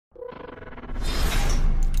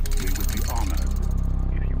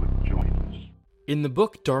In the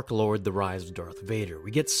book Dark Lord: The Rise of Darth Vader, we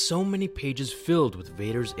get so many pages filled with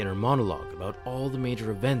Vader's inner monologue about all the major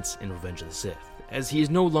events in Revenge of the Sith, as he is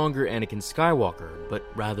no longer Anakin Skywalker, but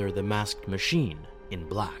rather the masked machine in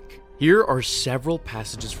black. Here are several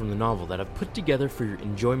passages from the novel that I've put together for your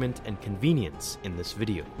enjoyment and convenience in this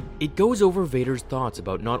video. It goes over Vader's thoughts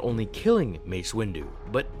about not only killing Mace Windu,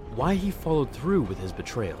 but why he followed through with his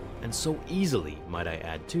betrayal, and so easily, might I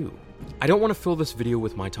add too. I don't want to fill this video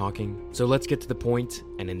with my talking, so let's get to the point,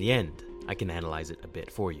 and in the end, I can analyze it a bit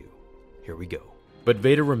for you. Here we go. But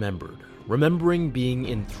Vader remembering being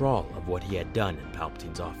in thrall of what he had done in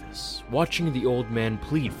Palpatine's office, watching the old man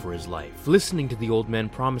plead for his life, listening to the old man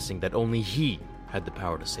promising that only he had the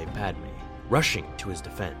power to save Padme, rushing to his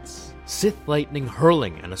defense, Sith lightning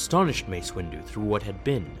hurling an astonished Mace Windu through what had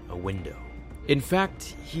been a window. In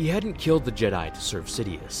fact, he hadn't killed the Jedi to serve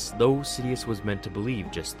Sidious, though Sidious was meant to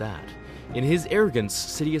believe just that. In his arrogance,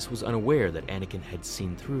 Sidious was unaware that Anakin had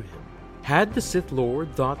seen through him. Had the Sith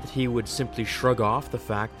Lord thought that he would simply shrug off the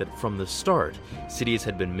fact that from the start, Sidious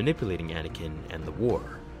had been manipulating Anakin and the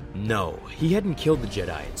war? No, he hadn't killed the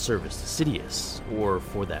Jedi in service to Sidious, or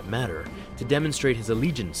for that matter, to demonstrate his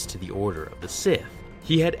allegiance to the Order of the Sith.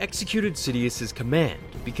 He had executed Sidious's command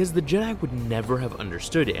because the Jedi would never have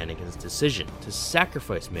understood Anakin's decision to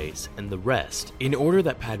sacrifice Mace and the rest in order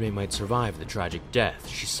that Padme might survive the tragic death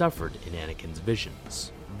she suffered in Anakin's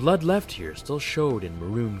visions. Blood left here still showed in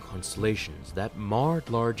maroon constellations that marred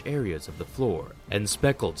large areas of the floor and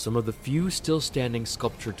speckled some of the few still standing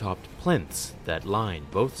sculpture-topped plinths that lined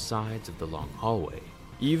both sides of the long hallway.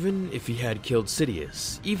 Even if he had killed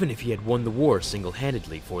Sidious, even if he had won the war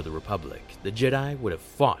single-handedly for the Republic, the Jedi would have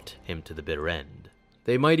fought him to the bitter end.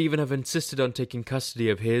 They might even have insisted on taking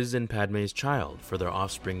custody of his and Padme's child, for their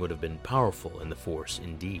offspring would have been powerful in the Force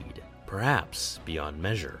indeed, perhaps beyond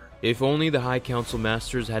measure. If only the High Council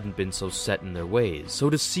Masters hadn't been so set in their ways, so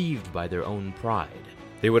deceived by their own pride.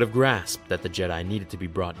 They would have grasped that the Jedi needed to be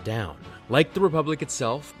brought down. Like the Republic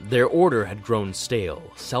itself, their order had grown stale,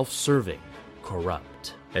 self-serving, corrupt.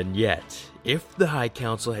 And yet, if the High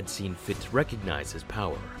Council had seen fit to recognize his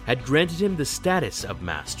power, had granted him the status of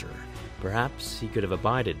Master, perhaps he could have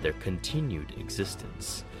abided their continued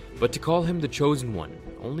existence. But to call him the Chosen One,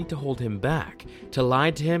 only to hold him back, to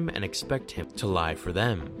lie to him and expect him to lie for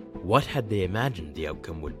them, what had they imagined the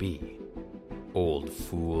outcome would be? Old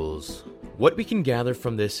fools. What we can gather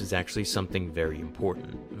from this is actually something very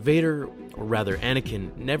important. Vader, or rather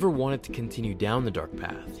Anakin, never wanted to continue down the dark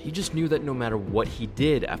path. He just knew that no matter what he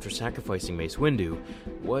did after sacrificing Mace Windu,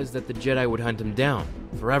 was that the Jedi would hunt him down,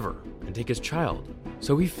 forever, and take his child.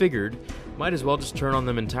 So he figured, might as well just turn on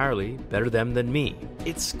them entirely, better them than me.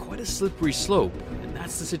 It's quite a slippery slope, and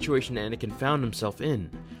that's the situation Anakin found himself in.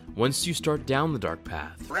 Once you start down the dark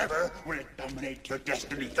path, forever will it dominate your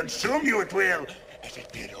destiny, consume you it will, as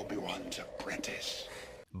it did Obi-Wan's apprentice.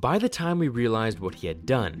 By the time we realized what he had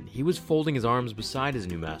done, he was folding his arms beside his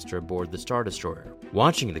new master aboard the Star Destroyer,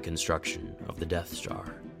 watching the construction of the Death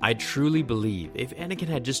Star. I truly believe if Anakin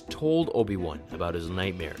had just told Obi-Wan about his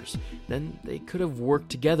nightmares, then they could have worked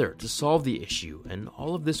together to solve the issue, and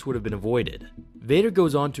all of this would have been avoided. Vader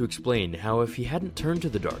goes on to explain how if he hadn't turned to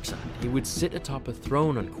the dark side, he would sit atop a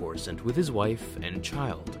throne on Coruscant with his wife and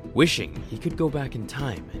child, wishing he could go back in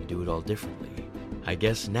time and do it all differently. I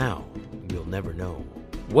guess now, we'll never know.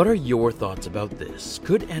 What are your thoughts about this?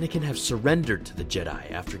 Could Anakin have surrendered to the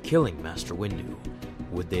Jedi after killing Master Windu?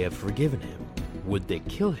 Would they have forgiven him? Would they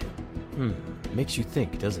kill him? Makes you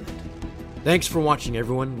think, doesn't it? Thanks for watching,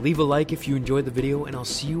 everyone. Leave a like if you enjoyed the video, and I'll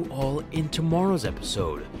see you all in tomorrow's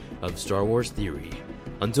episode of Star Wars Theory.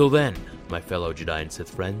 Until then, my fellow Jedi and Sith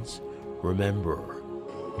friends, remember,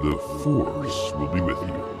 the Force will be with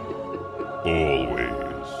you,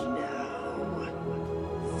 always.